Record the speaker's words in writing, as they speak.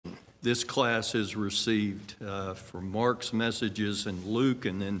This class has received from Mark's messages and Luke,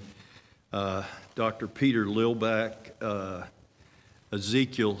 and then Dr. Peter Lilback,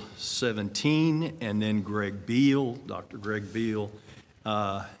 Ezekiel 17, and then Dr. Greg Beale,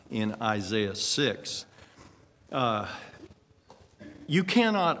 in Isaiah 6. You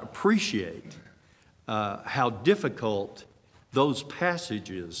cannot appreciate how difficult those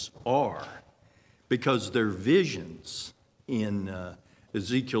passages are because they're visions in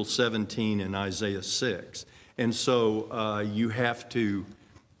Ezekiel 17 and Isaiah 6. And so you have to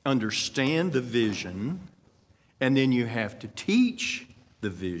understand the vision, and then you have to teach the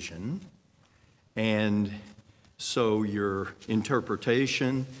vision. And so your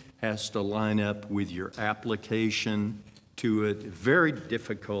interpretation has to line up with your application to it. Very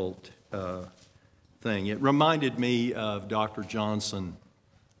difficult thing. It reminded me of Dr. Johnson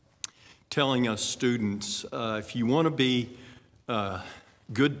telling us students, if you want to be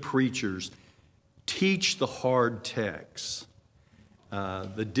good preachers, teach the hard texts,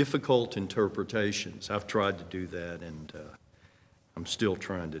 the difficult interpretations. I've tried to do that, and I'm still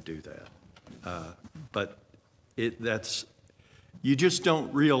trying to do that. But you just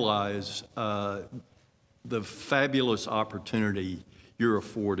don't realize the fabulous opportunity you're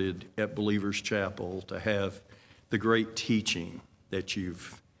afforded at Believers Chapel to have the great teaching that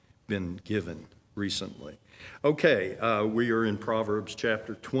you've been given recently. Okay, we are in Proverbs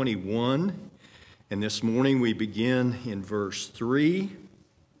chapter 21, and this morning we begin in verse 3.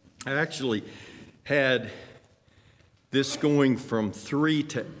 I actually had this going from 3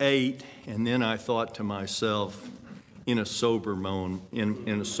 to 8, and then I thought to myself in a sober moment,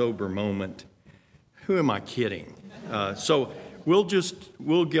 who am I kidding? So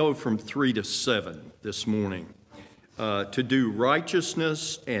we'll go from 3 to 7 this morning. To do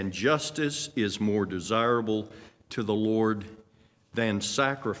righteousness and justice is more desirable to the Lord than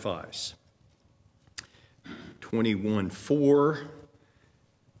sacrifice. 21:4,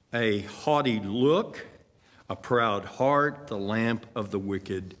 a haughty look, a proud heart, the lamp of the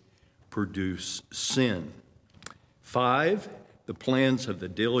wicked produce sin. 5, the plans of the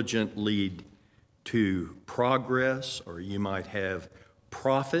diligent lead to progress, or you might have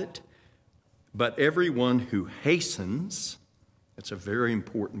profit. But everyone who hastens, that's a very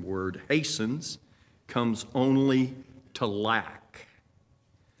important word, hastens, comes only to lack.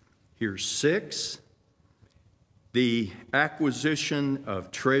 Here's 6. The acquisition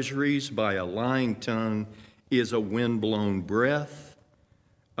of treasuries by a lying tongue is a windblown breath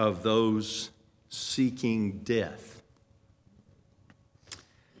of those seeking death.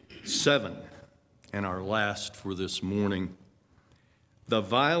 7, and our last for this morning, the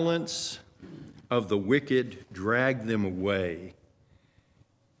violence of the wicked drag them away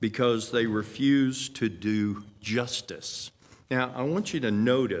because they refuse to do justice. Now, I want you to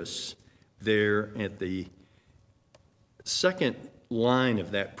notice there at the second line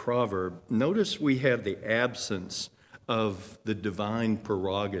of that proverb, notice we have the absence of the divine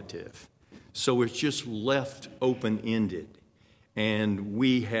prerogative. So it's just left open-ended, and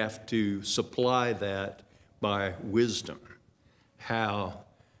we have to supply that by wisdom, how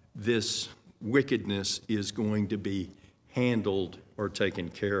this wickedness is going to be handled or taken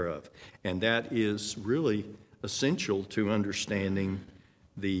care of. And that is really essential to understanding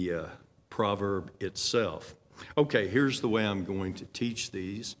the proverb itself. Okay, here's the way I'm going to teach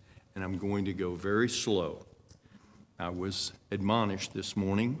these, and I'm going to go very slow. I was admonished this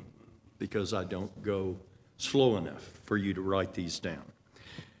morning because I don't go slow enough for you to write these down.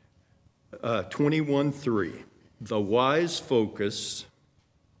 21:3, the wise focus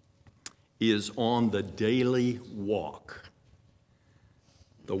is on the daily walk.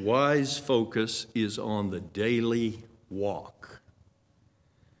 The wise focus is on the daily walk.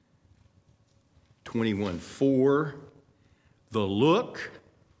 21:4, the look,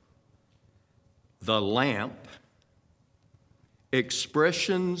 the lamp,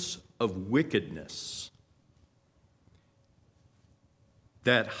 expressions of wickedness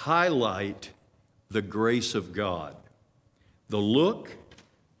that highlight the grace of God. The look,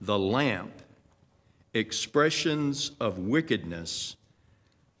 the lamp, expressions of wickedness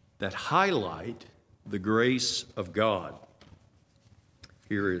that highlight the grace of God.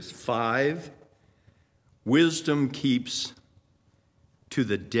 Here is 5. Wisdom keeps to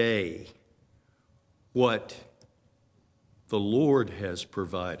the day what the Lord has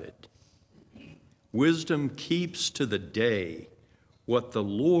provided. Wisdom keeps to the day what the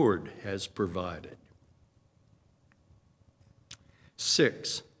Lord has provided.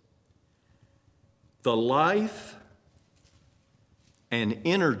 6. The life and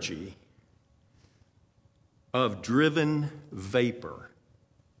energy of driven vapor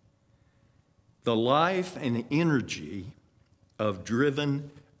the life and energy of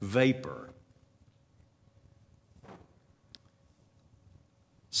driven vapor.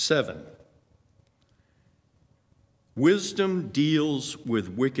 7, wisdom deals with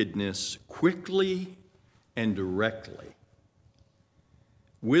wickedness quickly and directly.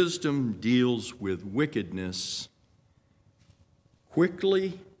 Wisdom deals with wickedness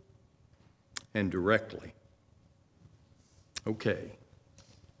quickly and directly. Okay,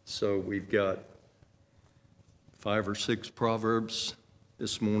 so we've got 5 or 6 Proverbs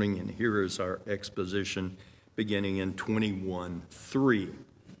this morning, and here is our exposition beginning in 21:3.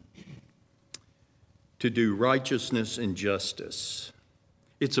 To do righteousness and justice.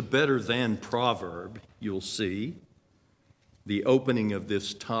 It's a better than proverb, you'll see. The opening of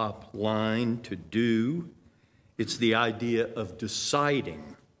this top line, to do, it's the idea of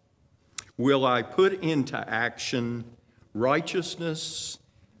deciding. Will I put into action righteousness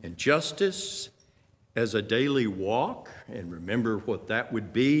and justice as a daily walk? And remember what that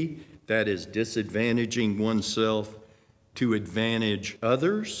would be. That is disadvantaging oneself to advantage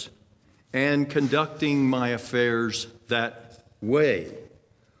others and conducting my affairs that way.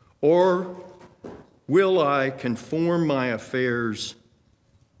 Or will I conform my affairs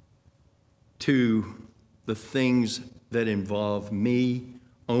to the things that involve me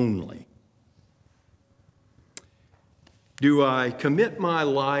only? Do I commit my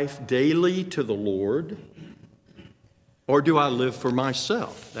life daily to the Lord, or do I live for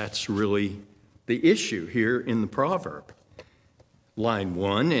myself? That's really the issue here in the proverb. Line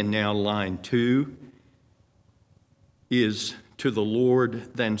 1 and now line 2 is to the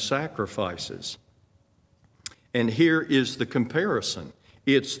Lord than sacrifices. And here is the comparison.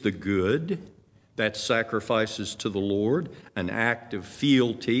 It's the good that sacrifices to the Lord, an act of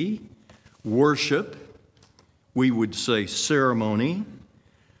fealty, worship, we would say ceremony,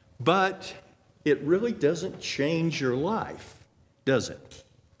 but it really doesn't change your life, does it?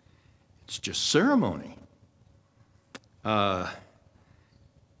 It's just ceremony.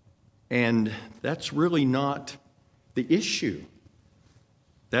 And that's really not the issue.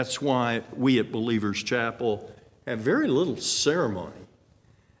 That's why we at Believers Chapel have very little ceremony.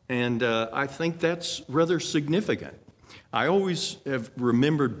 And I think that's rather significant. I always have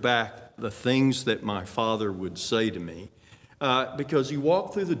remembered back the things that my father would say to me, because he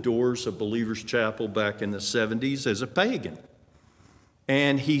walked through the doors of Believers Chapel back in the 70s as a pagan.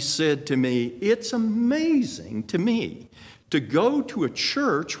 And he said to me, it's amazing to me to go to a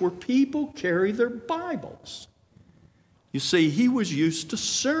church where people carry their Bibles. You see, he was used to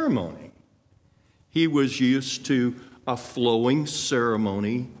ceremony. He was used to a flowing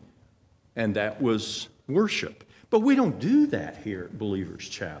ceremony, and that was worship. But we don't do that here at Believers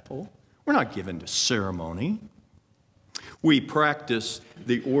Chapel. We're not given to ceremony. We practice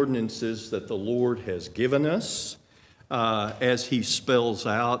the ordinances that the Lord has given us as he spells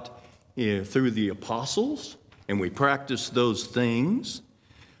out through the apostles, and we practice those things,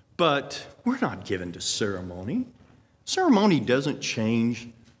 but we're not given to ceremony. Ceremony doesn't change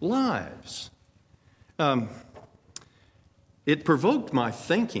lives. It provoked my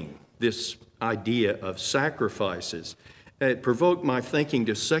thinking, this idea of sacrifices. It provoked my thinking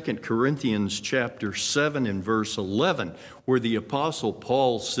to 2 Corinthians chapter 7 and verse 11, where the Apostle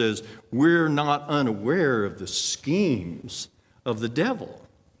Paul says, we're not unaware of the schemes of the devil.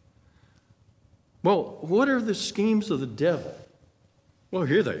 Well, what are the schemes of the devil? Well,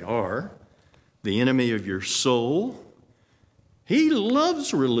 here they are. The enemy of your soul. He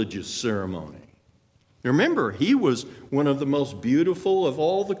loves religious ceremony. Remember, he was one of the most beautiful of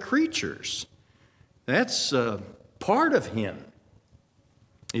all the creatures. That's part of him.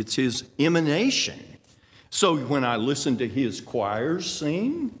 It's his emanation. So when I listen to his choirs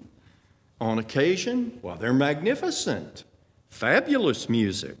sing on occasion, well, they're magnificent, fabulous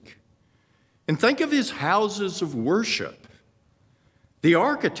music. And think of his houses of worship, the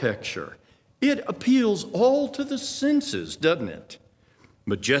architecture. It appeals all to the senses, doesn't it?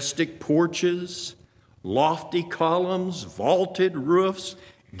 Majestic porches, lofty columns, vaulted roofs,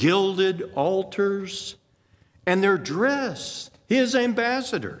 gilded altars, and they're dressed, his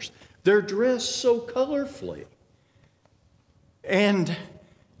ambassadors, they're dressed so colorfully. And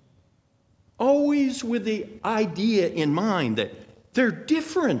always with the idea in mind that they're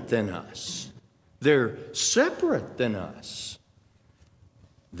different than us. They're separate than us.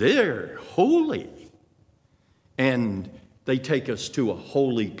 They're holy. And they take us to a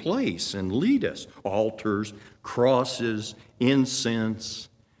holy place and lead us. Altars, crosses, incense,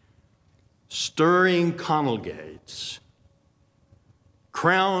 stirring colonnades,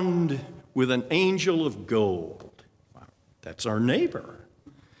 crowned with an angel of gold. Wow, that's our neighbor.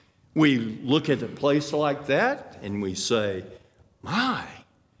 We look at a place like that and we say, my,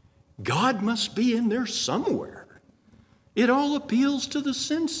 God must be in there somewhere. It all appeals to the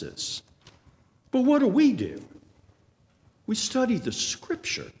senses. But what do? We study the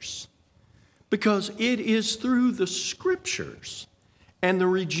Scriptures, because it is through the Scriptures and the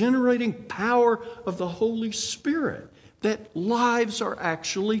regenerating power of the Holy Spirit that lives are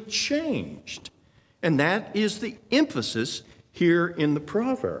actually changed. And that is the emphasis here in the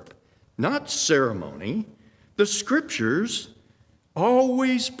proverb. Not ceremony. The Scriptures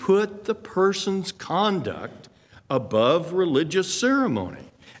always put the person's conduct above religious ceremony.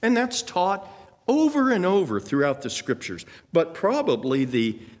 And that's taught over and over throughout the Scriptures. But probably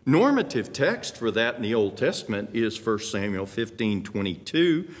the normative text for that in the Old Testament is 1 Samuel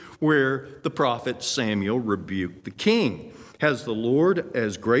 15:22, where the prophet Samuel rebuked the king. Has the Lord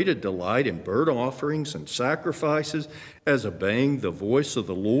as great a delight in burnt offerings and sacrifices as obeying the voice of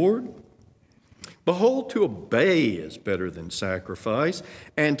the Lord? Behold, to obey is better than sacrifice,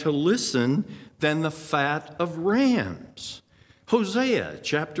 and to listen than the fat of rams. Hosea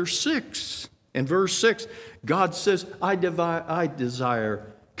chapter 6 and verse 6, God says, I desire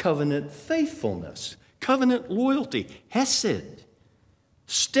covenant faithfulness, covenant loyalty, hesed,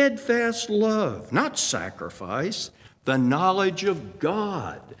 steadfast love, not sacrifice, the knowledge of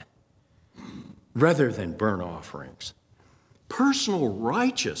God, rather than burnt offerings. Personal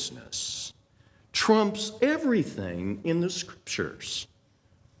righteousness trumps everything in the Scriptures.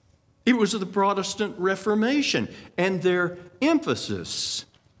 It was the Protestant Reformation and their emphasis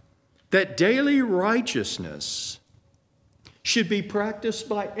that daily righteousness should be practiced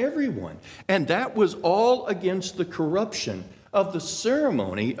by everyone. And that was all against the corruption of the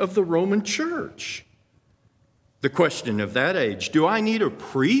ceremony of the Roman Church. The question of that age, do I need a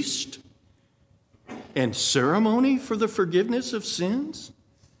priest and ceremony for the forgiveness of sins?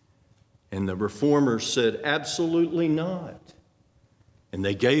 And the Reformers said, absolutely not. And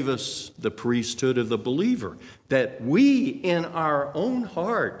they gave us the priesthood of the believer, that we in our own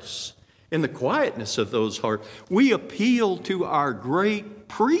hearts, in the quietness of those hearts, we appeal to our great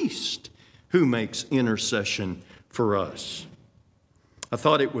priest who makes intercession for us. I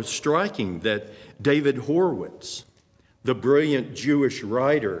thought it was striking that David Horowitz, the brilliant Jewish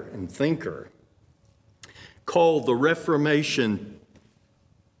writer and thinker, called the Reformation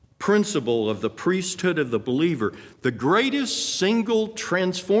principle of the priesthood of the believer the greatest single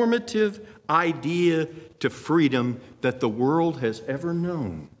transformative idea to freedom that the world has ever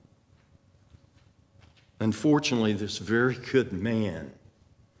known. Unfortunately, this very good man,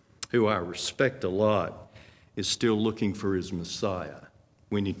 who I respect a lot, is still looking for his Messiah.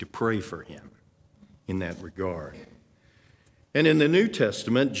 We need to pray for him in that regard. And in the New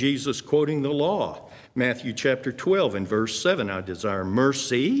Testament, Jesus quoting the law, Matthew chapter 12 and verse 7, I desire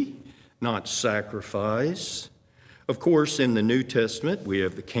mercy, not sacrifice. Of course, in the New Testament, we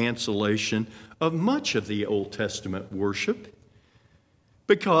have the cancellation of much of the Old Testament worship,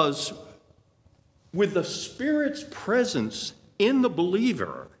 because with the Spirit's presence in the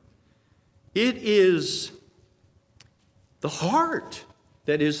believer, it is the heart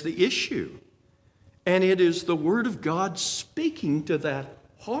that is the issue. And it is the Word of God speaking to that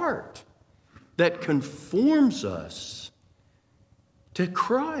heart that conforms us to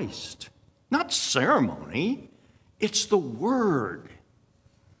Christ. Not ceremony, it's the Word.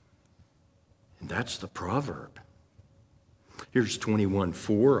 And that's the proverb. Here's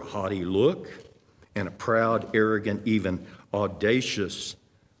 21:4, a haughty look and a proud, arrogant, even audacious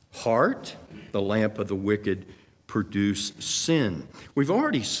heart. The lamp of the wicked produce sin. We've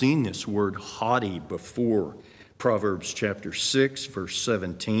already seen this word haughty before. Proverbs chapter 6, verse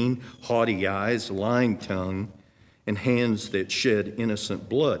 17, haughty eyes, lying tongue, and hands that shed innocent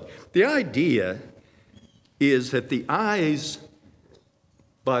blood. The idea is that the eyes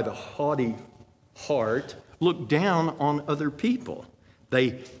by the haughty heart look down on other people.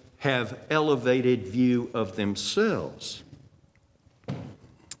 They have elevated view of themselves.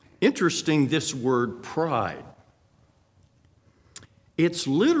 Interesting, this word pride. It's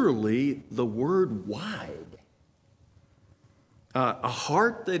literally the word wide. A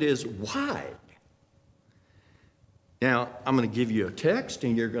heart that is wide. Now, I'm going to give you a text,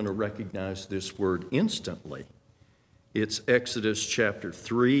 and you're going to recognize this word instantly. It's Exodus chapter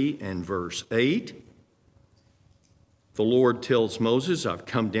 3 and verse 8. The Lord tells Moses, I've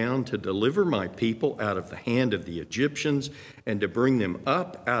come down to deliver my people out of the hand of the Egyptians and to bring them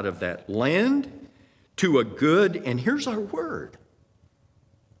up out of that land to a good, and here's our word,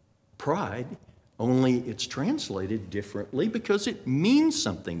 pride, only it's translated differently because it means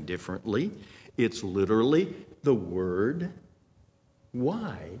something differently. It's literally the word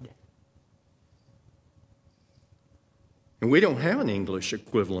wide. And we don't have an English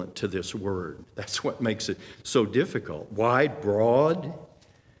equivalent to this word. That's what makes it so difficult. Wide, broad.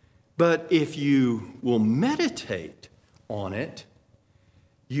 But if you will meditate on it,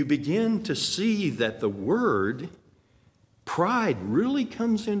 you begin to see that the word pride really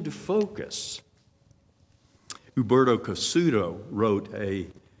comes into focus. Uberto Cassuto wrote a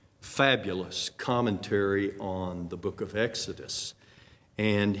fabulous commentary on the book of Exodus,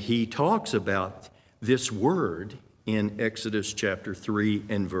 and he talks about this word in Exodus chapter 3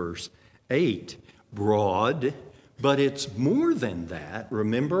 and verse 8. Broad, but it's more than that.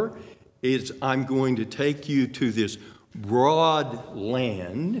 Remember, I'm going to take you to this broad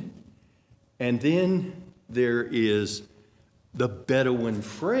land, and then there is the Bedouin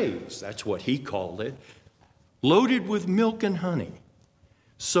phrase, that's what he called it, loaded with milk and honey.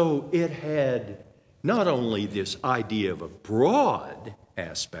 So it had not only this idea of a broad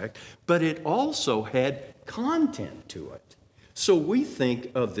aspect, but it also had content to it. So we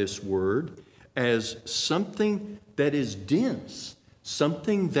think of this word as something that is dense,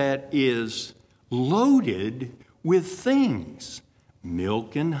 something that is loaded with things.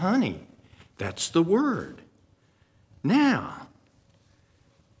 Milk and honey. That's the word. Now,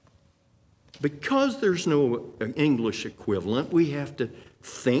 because there's no English equivalent, we have to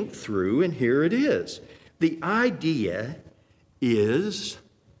think through, and here it is. The idea is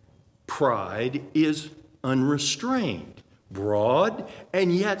pride is unrestrained, broad,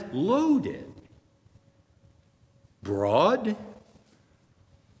 and yet loaded. Broad,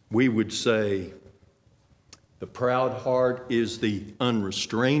 we would say the proud heart is the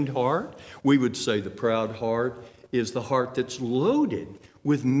unrestrained heart. We would say the proud heart is the heart that's loaded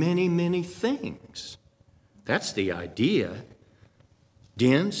with many, many things. That's the idea.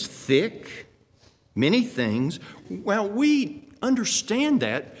 Dense, thick, many things. Well, we understand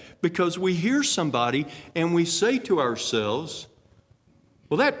that because we hear somebody and we say to ourselves,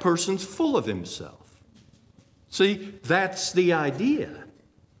 well, that person's full of himself. See, that's the idea.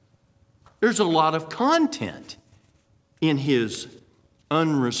 There's a lot of content in his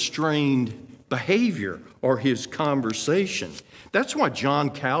unrestrained behavior or his conversation. That's why John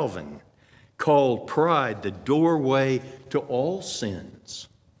Calvin called pride the doorway to all sins.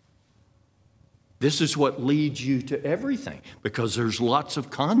 This is what leads you to everything, because there's lots of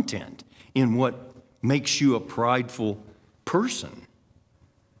content in what makes you a prideful person.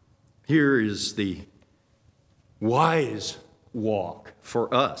 Here is the wise walk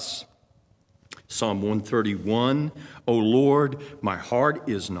for us. Psalm 131, O Lord, my heart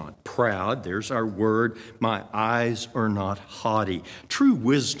is not proud. There's our word. My eyes are not haughty. True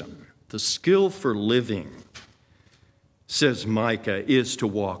wisdom, the skill for living, says Micah, is to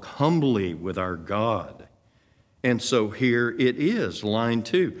walk humbly with our God. And so here it is, line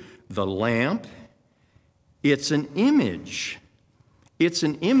 2. The lamp, it's an image. It's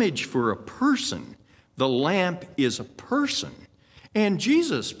an image for a person. The lamp is a person. And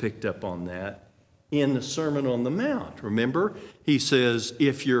Jesus picked up on that in the Sermon on the Mount. Remember, he says,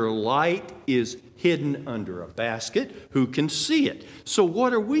 if your light is hidden under a basket, who can see it? So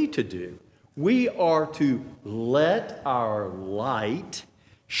what are we to do? We are to let our light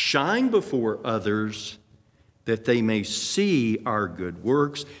shine before others that they may see our good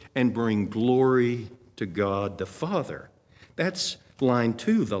works and bring glory to God the Father. That's line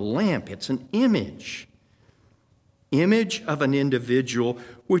 2, the lamp. It's an image. Image of an individual,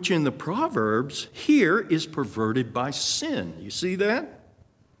 which in the Proverbs here is perverted by sin. You see that?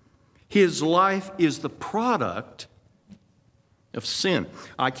 His life is the product of sin.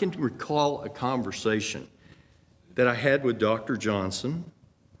 I can recall a conversation that I had with Dr. Johnson,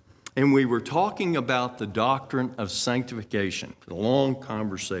 and we were talking about the doctrine of sanctification, a long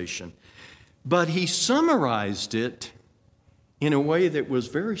conversation, but he summarized it in a way that was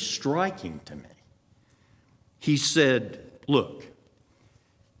very striking to me. He said, look,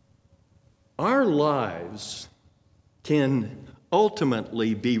 our lives can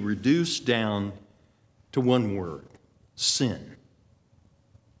ultimately be reduced down to one word, sin.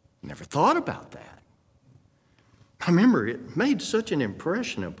 Never thought about that. I remember it made such an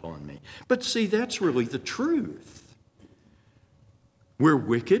impression upon me. But see, that's really the truth. We're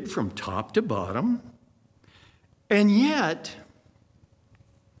wicked from top to bottom, and yet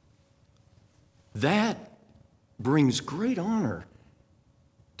that brings great honor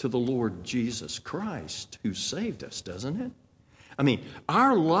to the Lord Jesus Christ who saved us, doesn't it? I mean,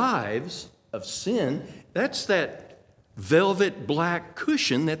 our lives of sin, that's that velvet black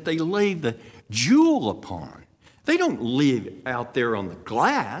cushion that they lay the jewel upon. They don't leave it out there on the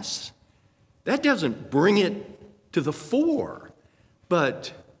glass. That doesn't bring it to the fore.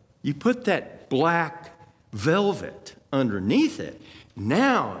 but you put that black velvet underneath it.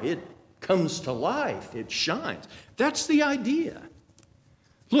 Now it comes to life. It shines. That's the idea.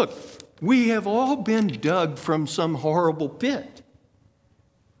 Look, we have all been dug from some horrible pit,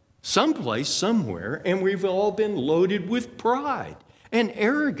 someplace, somewhere, and we've all been loaded with pride and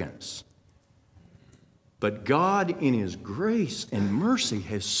arrogance. But God, in His grace and mercy,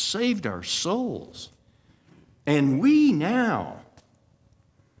 has saved our souls. And we now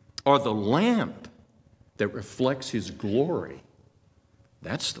are the lamp that reflects His glory.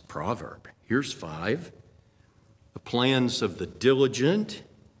 That's the proverb. Here's 5. The plans of the diligent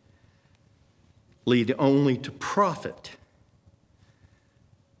lead only to profit,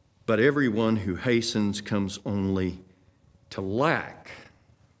 but everyone who hastens comes only to lack.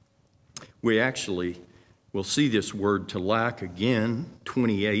 We actually will see this word to lack again,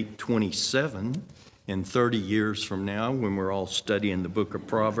 28, 27, and 30 years from now when we're all studying the book of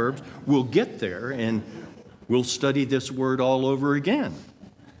Proverbs. We'll get there and we'll study this word all over again.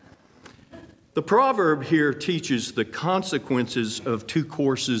 The proverb here teaches the consequences of 2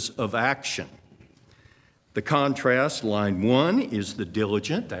 courses of action. The contrast, line 1, is the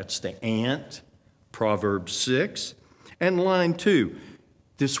diligent, that's the ant, Proverbs 6. And line 2,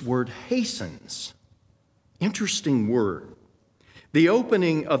 this word hastens. Interesting word. The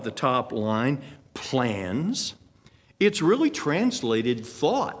opening of the top line, plans, it's really translated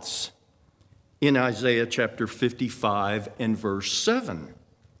thoughts in Isaiah chapter 55 and verse 7.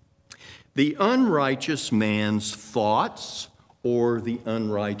 The unrighteous man's thoughts or the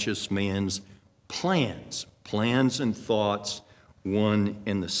unrighteous man's plans. Plans and thoughts, one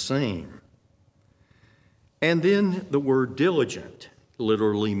and the same. And then the word diligent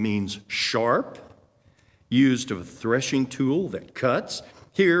literally means sharp, used of a threshing tool that cuts.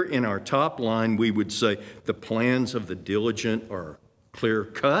 Here in our top line, we would say the plans of the diligent are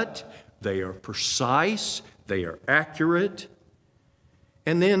clear-cut, they are precise, they are accurate.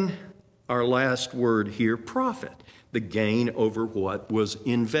 And then our last word here, profit, the gain over what was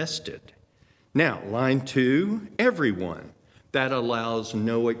invested. Now, line 2, everyone. That allows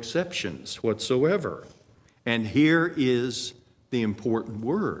no exceptions whatsoever. And here is the important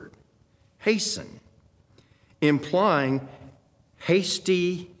word, hasten, implying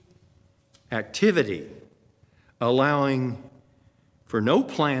hasty activity, allowing for no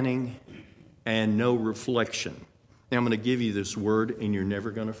planning and no reflection. Now, I'm going to give you this word, and you're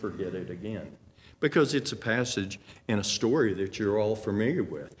never going to forget it again, because it's a passage and a story that you're all familiar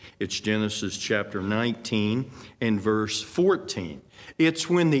with. It's Genesis chapter 19 and verse 14. It's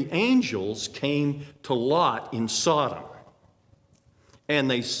when the angels came to Lot in Sodom, and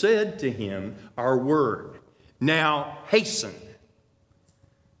they said to him, our word, now hasten.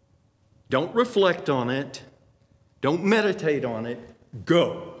 Don't reflect on it. Don't meditate on it.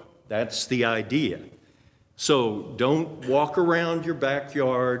 Go. That's the idea. So don't walk around your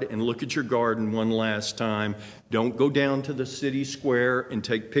backyard and look at your garden one last time. Don't go down to the city square and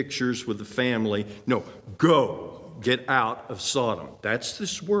take pictures with the family. No, go. Get out of Sodom. That's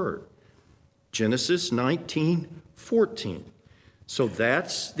this word. Genesis 19:14. So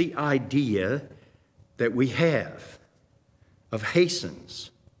that's the idea that we have of hastens.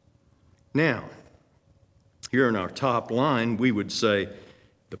 Now, here in our top line, we would say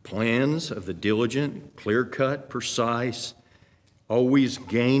the plans of the diligent, clear-cut, precise, always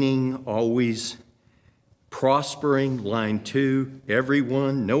gaining, always prospering. Line 2,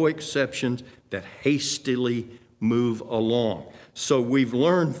 everyone, no exceptions, that hastily move along. So we've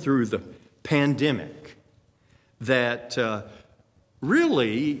learned through the pandemic that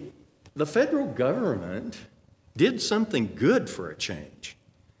really the federal government did something good for a change.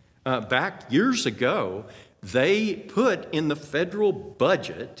 Back years ago, they put in the federal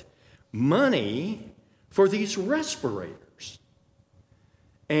budget money for these respirators.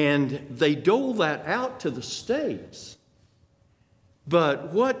 And they dole that out to the states.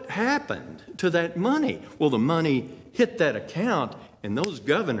 But what happened to that money? Well, the money hit that account, and those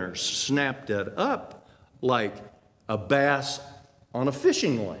governors snapped it up like a bass on a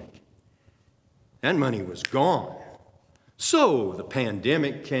fishing lake. That money was gone. So the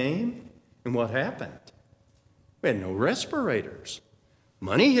pandemic came, and what happened? We had no respirators.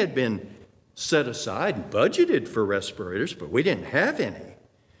 Money had been set aside and budgeted for respirators, but we didn't have any.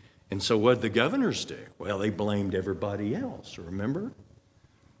 And so what did the governors do? Well, they blamed everybody else, remember?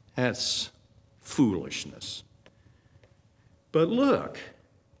 That's foolishness. But look,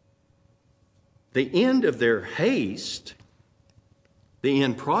 the end of their haste, the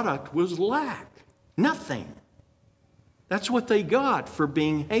end product was lack, nothing. That's what they got for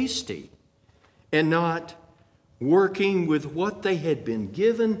being hasty and not working with what they had been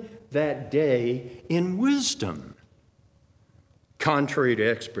given that day in wisdom. Contrary to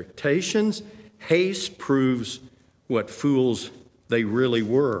expectations, haste proves what fools they really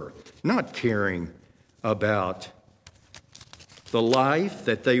were, not caring about the life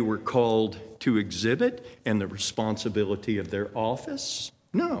that they were called to exhibit and the responsibility of their office.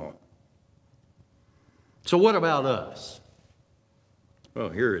 No. So what about us? Well,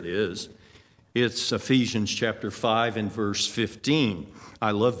 here it is. It's Ephesians chapter 5 and verse 15.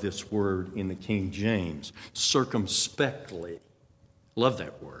 I love this word in the King James, circumspectly. Love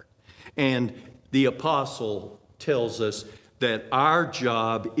that word. And the apostle tells us that our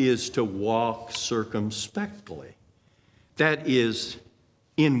job is to walk circumspectly. That is,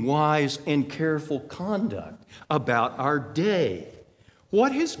 in wise and careful conduct about our day.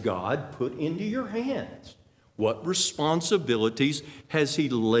 What has God put into your hands? What responsibilities has He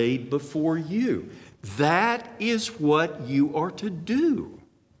laid before you? That is what you are to do,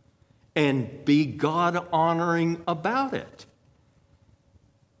 and be God-honoring about it.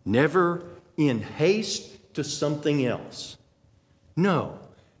 Never in haste to something else. No,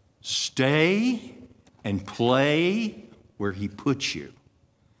 stay and play where He puts you,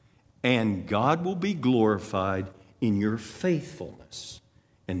 and God will be glorified in your faithfulness.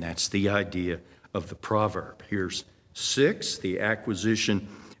 And that's the idea of the proverb. Here's 6, the acquisition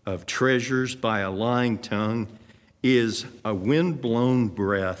of treasures by a lying tongue is a wind-blown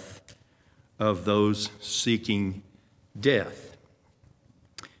breath of those seeking death.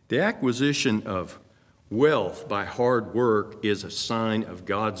 The acquisition of wealth by hard work is a sign of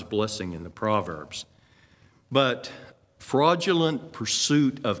God's blessing in the Proverbs. But fraudulent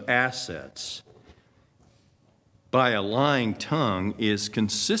pursuit of assets by a lying tongue is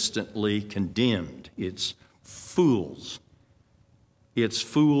consistently condemned. It's fools. It's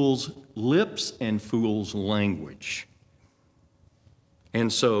fools' lips and fools' language.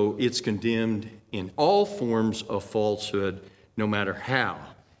 And so it's condemned in all forms of falsehood, no matter how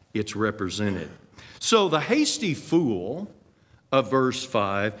it's represented. So the hasty fool of verse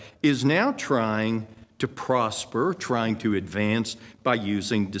 5 is now trying to prosper, trying to advance by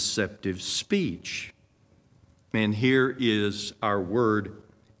using deceptive speech. And here is our word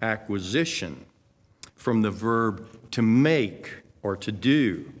acquisition, from the verb to make or to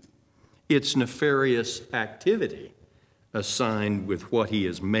do. It's nefarious activity assigned with what he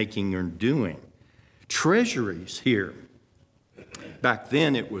is making or doing. Treasuries here. Back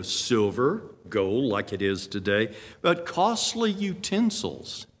then it was silver, gold like it is today, but costly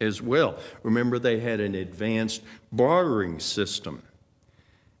utensils as well. Remember, they had an advanced bartering system.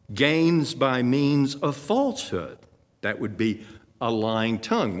 Gains by means of falsehood. That would be a lying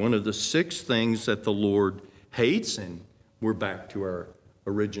tongue, one of the 6 things that the Lord hates. And we're back to our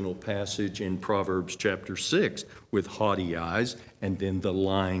original passage in Proverbs chapter 6 with haughty eyes and then the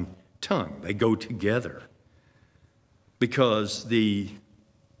lying tongue. They go together because the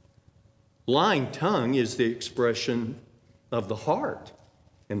lying tongue is the expression of the heart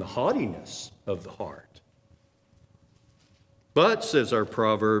and the haughtiness of the heart. But, says our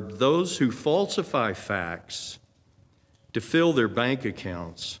proverb, those who falsify facts to fill their bank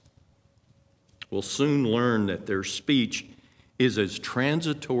accounts will soon learn that their speech is as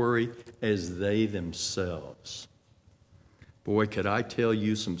transitory as they themselves. Boy, could I tell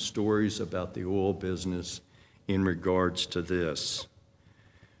you some stories about the oil business in regards to this.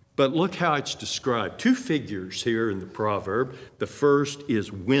 But look how it's described. 2 figures here in the proverb. The first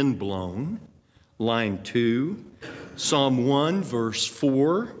is windblown, line 2. Psalm 1, verse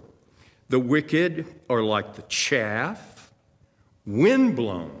 4. The wicked are like the chaff,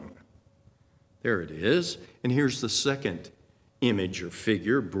 windblown. There it is. And here's the second image or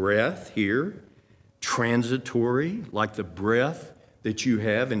figure, breath here. Transitory, like the breath that you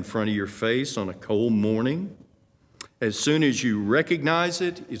have in front of your face on a cold morning. As soon as you recognize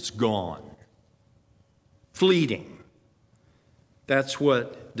it, it's gone. Fleeting. That's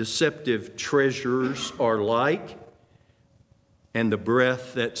what deceptive treasures are like, and the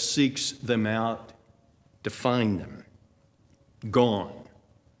breath that seeks them out to find them. Gone.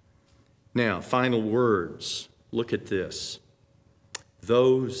 Now, final words. Look at this.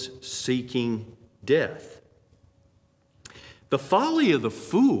 Those seeking death. The folly of the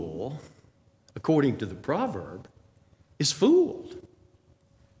fool, according to the proverb, is fooled.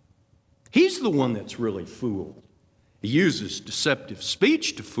 He's the one that's really fooled. He uses deceptive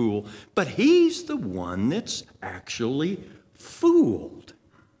speech to fool, but he's the one that's actually fooled.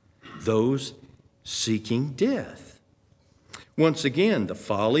 Those seeking death. Once again, the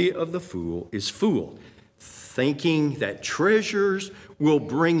folly of the fool is fooled, thinking that treasures will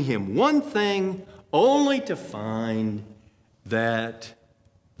bring him one thing only to find that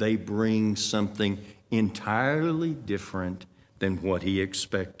they bring something entirely different than what he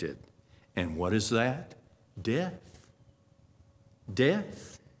expected. And what is that? Death.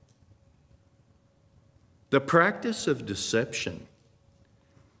 Death. The practice of deception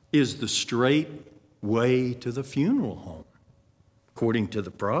is the straight way to the funeral home, according to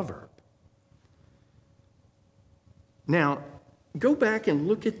the proverb. Now, go back and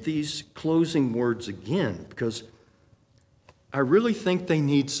look at these closing words again, because I really think they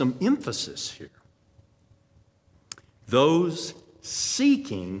need some emphasis here. Those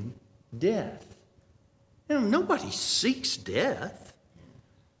seeking death. You know, nobody seeks death.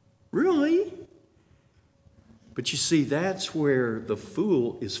 Really? But you see, that's where the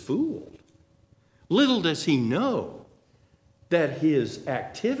fool is fooled. Little does he know that his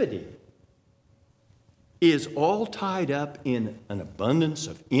activity is all tied up in an abundance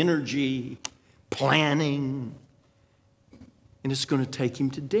of energy, planning, and it's going to take him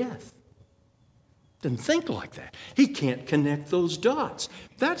to death. Doesn't think like that. He can't connect those dots.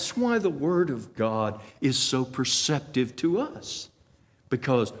 That's why the Word of God is so perceptive to us,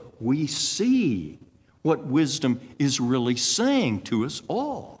 because we see what wisdom is really saying to us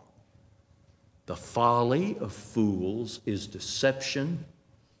all. The folly of fools is deception,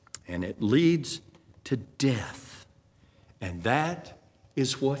 and it leads to death. And that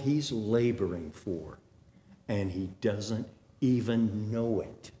is what he's laboring for, and he doesn't even know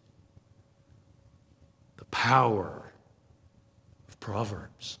it. The power of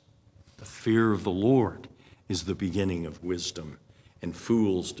Proverbs, the fear of the Lord, is the beginning of wisdom, and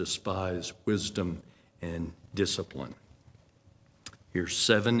fools despise wisdom and discipline. Here's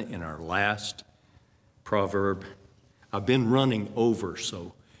 7 in our last proverb. I've been running over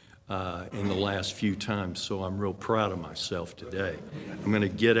in the last few times, so I'm real proud of myself today. I'm going to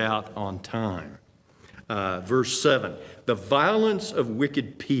get out on time. Verse 7, the violence of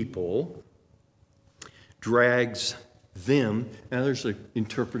wicked people drags them. Now there's an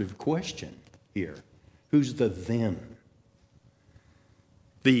interpretive question here. Who's the them?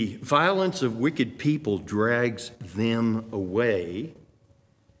 The violence of wicked people drags them away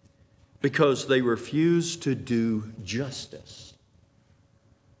because they refuse to do justice.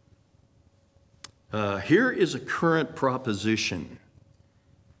 Here is a current proposition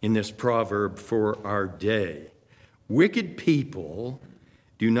in this proverb for our day. Wicked people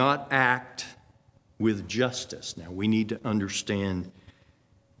do not act with justice. Now, we need to understand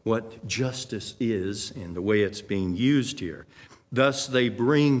what justice is and the way it's being used here. Thus, they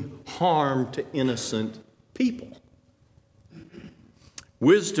bring harm to innocent people.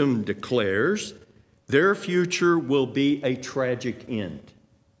 Wisdom declares their future will be a tragic end,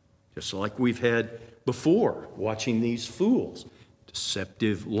 just like we've had before watching these fools.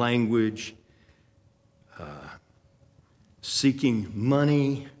 Deceptive language, seeking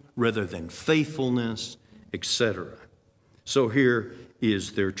money rather than faithfulness, etc. So here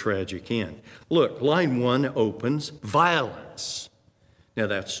is their tragic end. Look, line 1 opens, violence. Now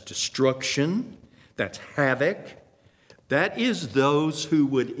that's destruction, that's havoc. That is those who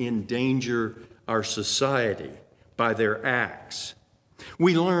would endanger our society by their acts.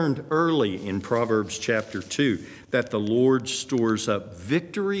 We learned early in Proverbs chapter 2 that the Lord stores up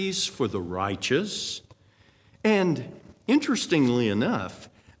victories for the righteous. And interestingly enough,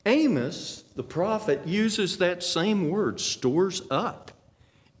 Amos, the prophet, uses that same word, stores up,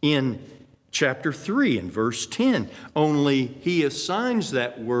 in chapter 3 and verse 10. Only he assigns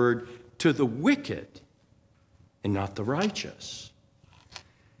that word to the wicked and not the righteous.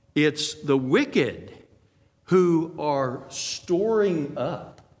 It's the wicked who are storing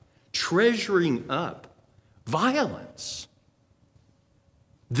up, treasuring up violence.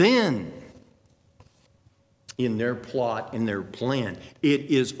 Then, in their plot, in their plan, it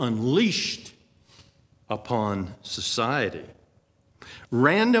is unleashed upon society.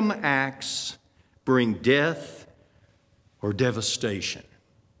 Random acts bring death or devastation.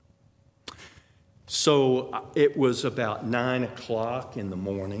 So it was about 9 o'clock in the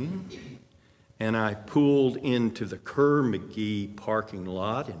morning, and I pulled into the Kerr-McGee parking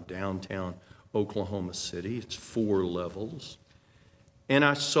lot in downtown Oklahoma City. It's 4 levels. And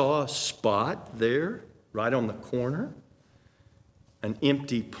I saw a spot there, right on the corner, an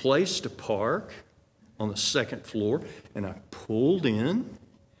empty place to park on the 2nd floor. And I pulled in,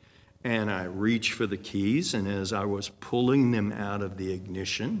 and I reached for the keys. And as I was pulling them out of the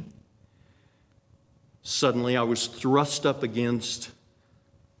ignition, suddenly I was thrust up against,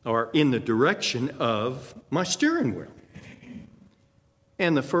 or in the direction of, my steering wheel.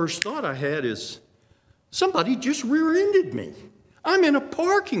 And the first thought I had is, somebody just rear-ended me. I'm in a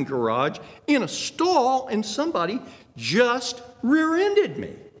parking garage in a stall and somebody just rear-ended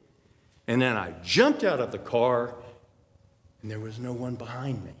me. And then I jumped out of the car and there was no one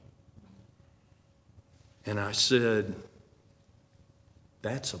behind me. And I said,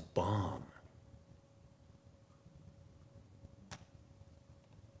 that's a bomb.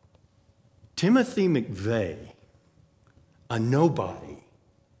 Timothy McVeigh, a nobody,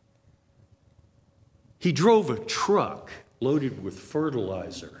 he drove a truck loaded with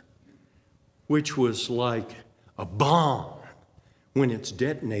fertilizer, which was like a bomb when it's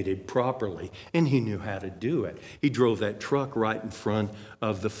detonated properly, and he knew how to do it. He drove that truck right in front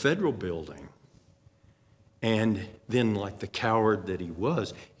of the federal building. And then, like the coward that he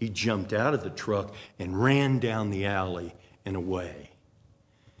was, he jumped out of the truck and ran down the alley and away.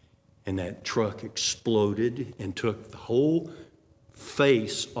 And that truck exploded and took the whole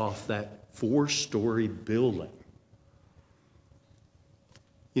face off that 4-story building.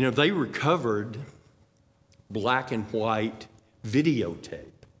 You know, they recovered black and white videotape.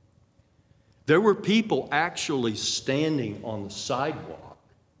 There were people actually standing on the sidewalk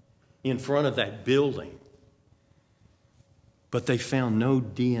in front of that building, but they found no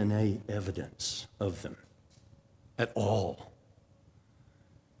DNA evidence of them at all.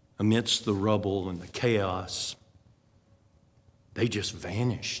 Amidst the rubble and the chaos, they just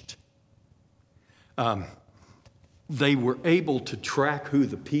vanished. They were able to track who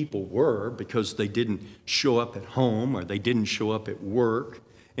the people were because they didn't show up at home or they didn't show up at work.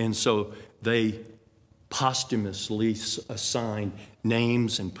 And so they posthumously assigned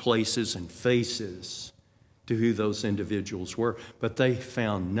names and places and faces to who those individuals were. But they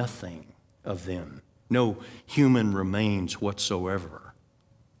found nothing of them, no human remains whatsoever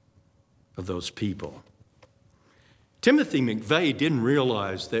of those people. Timothy McVeigh didn't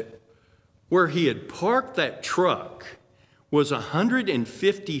realize that where he had parked that truck was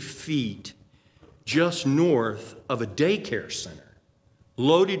 150 feet just north of a daycare center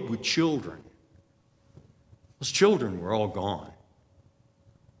loaded with children. Those children were all gone,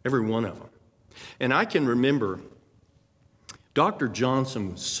 every one of them. And I can remember Dr.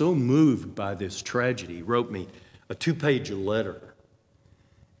 Johnson was so moved by this tragedy, he wrote me a 2-page letter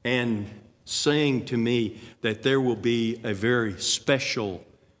and saying to me that there will be a very special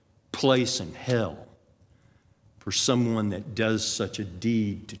place in hell for someone that does such a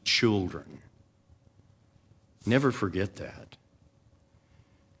deed to children. Never forget that.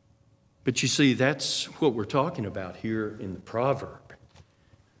 But you see, that's what we're talking about here in the proverb.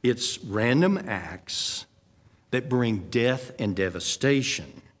 It's random acts that bring death and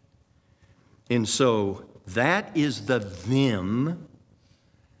devastation. And so that is the them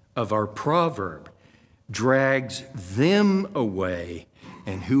of our proverb. Drags them away.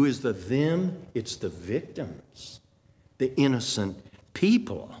 And who is the them? It's the victims, the innocent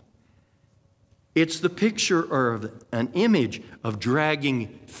people. It's the picture or an image of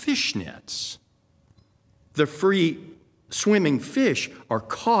dragging fish nets. The free swimming fish are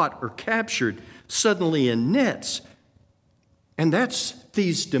caught or captured suddenly in nets. And that's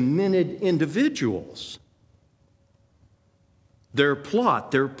these demented individuals. Their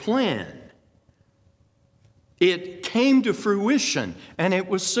plot, their plan. It came to fruition and it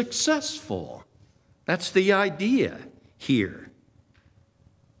was successful. That's the idea here.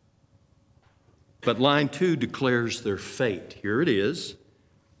 But line 2 declares their fate. Here it is.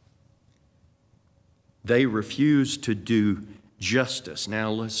 They refuse to do justice. Now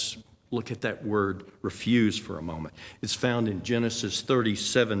let's look at that word refuse for a moment. It's found in Genesis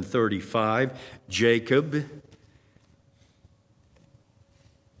 37:35. Jacob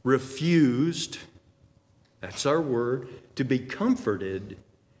refused, that's our word, to be comforted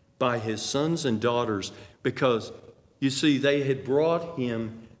by his sons and daughters because, you see, they had brought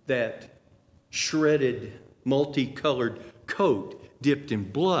him that shredded, multicolored coat dipped in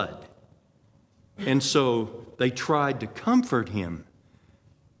blood. And so they tried to comfort him,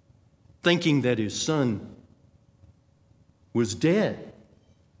 thinking that his son was dead.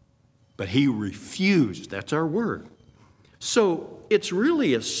 But he refused. That's our word. So it's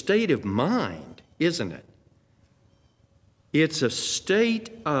really a state of mind, isn't it? It's a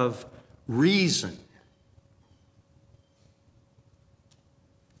state of reason.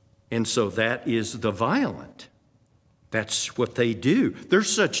 And so that is the violent. That's what they do. They're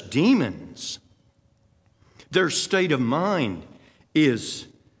such demons. Their state of mind is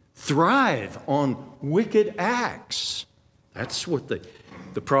thrive on wicked acts. That's what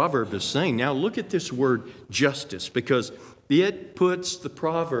the proverb is saying. Now look at this word justice, because it puts the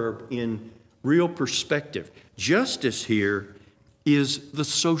proverb in real perspective. Justice here is the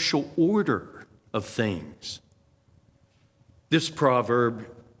social order of things. This proverb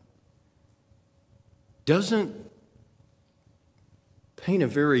doesn't paint a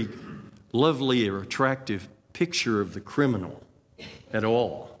very lovely or attractive picture of the criminal at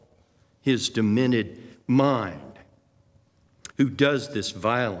all, his demented mind, who does this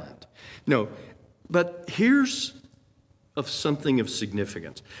violent. No, but here's something of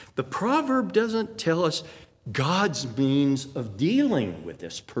significance. The proverb doesn't tell us God's means of dealing with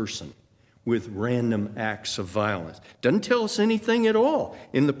this person with random acts of violence. Doesn't tell us anything at all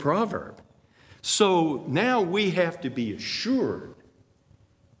in the proverb. So now we have to be assured,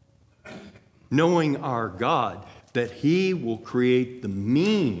 knowing our God, that He will create the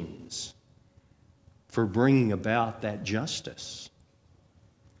means for bringing about that justice.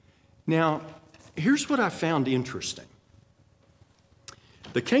 Now, here's what I found interesting.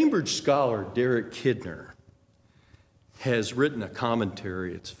 The Cambridge scholar Derek Kidner has written a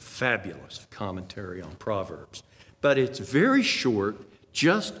commentary. It's a fabulous commentary on Proverbs, but it's very short,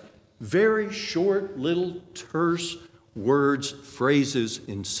 just very short, little terse words, phrases,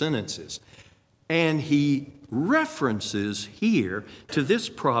 and sentences. And he references here to this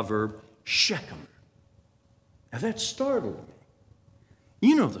proverb, Shechem. Now that startled me.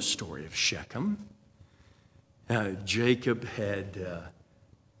 You know the story of Shechem. Jacob had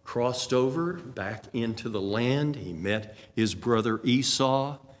crossed over back into the land. He met his brother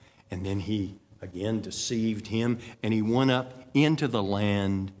Esau, and then he again deceived him, and he went up into the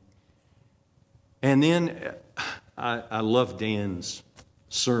land. And then I love Dan's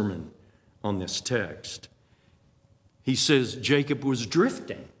sermon on this text. He says Jacob was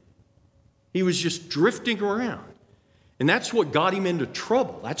drifting. He was just drifting around. And that's what got him into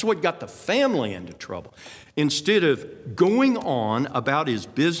trouble. That's what got the family into trouble. Instead of going on about his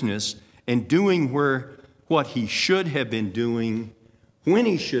business and doing what he should have been doing, when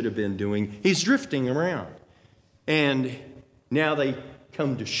he should have been doing, he's drifting around. And now they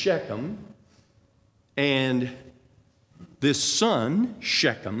come to Shechem, and this son,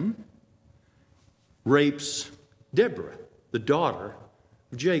 Shechem, rapes Deborah, the daughter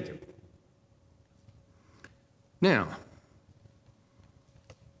of Jacob. Now,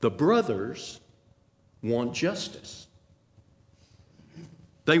 the brothers want justice.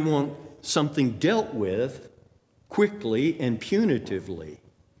 They want something dealt with quickly and punitively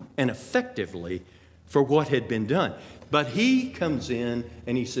and effectively for what had been done. But he comes in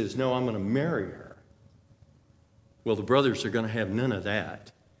and he says, no, I'm going to marry her. Well, the brothers are going to have none of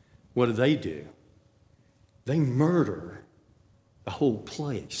that. What do? They murder the whole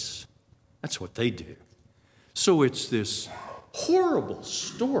place. That's what they do. So it's this horrible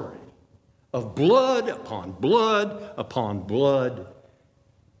story of blood upon blood upon blood,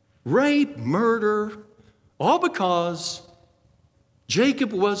 rape, murder, all because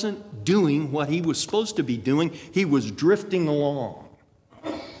Jacob wasn't doing what he was supposed to be doing. He was drifting along.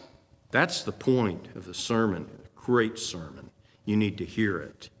 That's the point of the sermon. Great sermon. You need to hear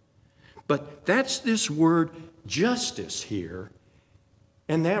it. But that's this word justice here.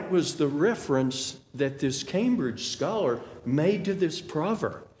 And that was the reference that this Cambridge scholar made to this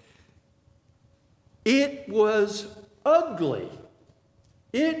proverb. It was ugly.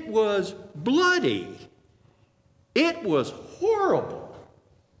 It was bloody. It was horrible.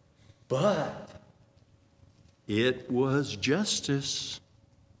 But it was justice.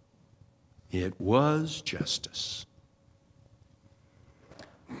 It was justice.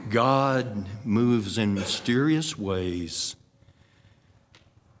 God moves in mysterious ways,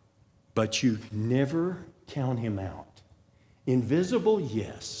 but you never count him out. Invisible,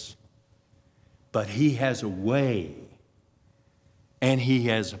 yes, but he has a way, and he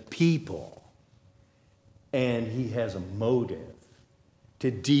has a people, and he has a motive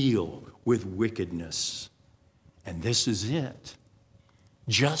to deal with wickedness. And this is it.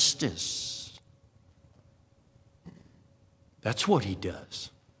 Justice. That's what he does.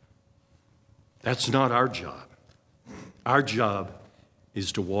 That's not our job. Our job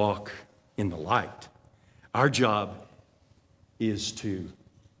is to walk in the light. Our job is to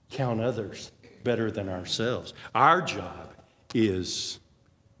count others better than ourselves. Our job is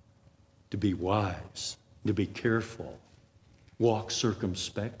to be wise, to be careful, walk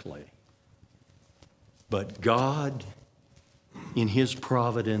circumspectly. But God, in his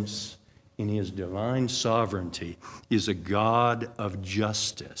providence, in his divine sovereignty, is a God of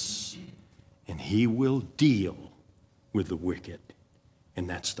justice, and he will deal with the wicked. And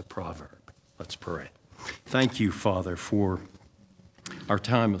that's the proverb. Let's pray. Thank you, Father, for our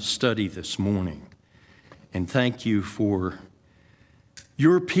time of study this morning. And thank you for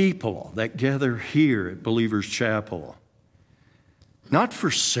your people that gather here at Believers Chapel. Not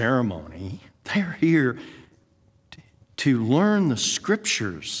for ceremony. They're here to learn the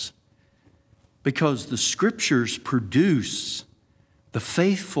Scriptures, because the Scriptures produce the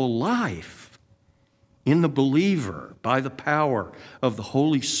faithful life in the believer by the power of the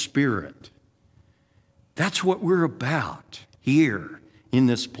Holy Spirit. That's what we're about here in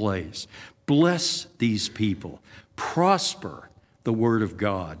this place. Bless these people. Prosper the Word of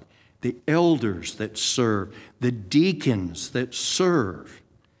God. The elders that serve, the deacons that serve.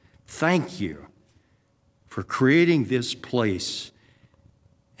 Thank you for creating this place,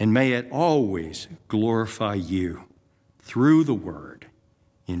 and may it always glorify you through the Word.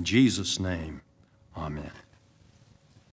 In Jesus' name, amen.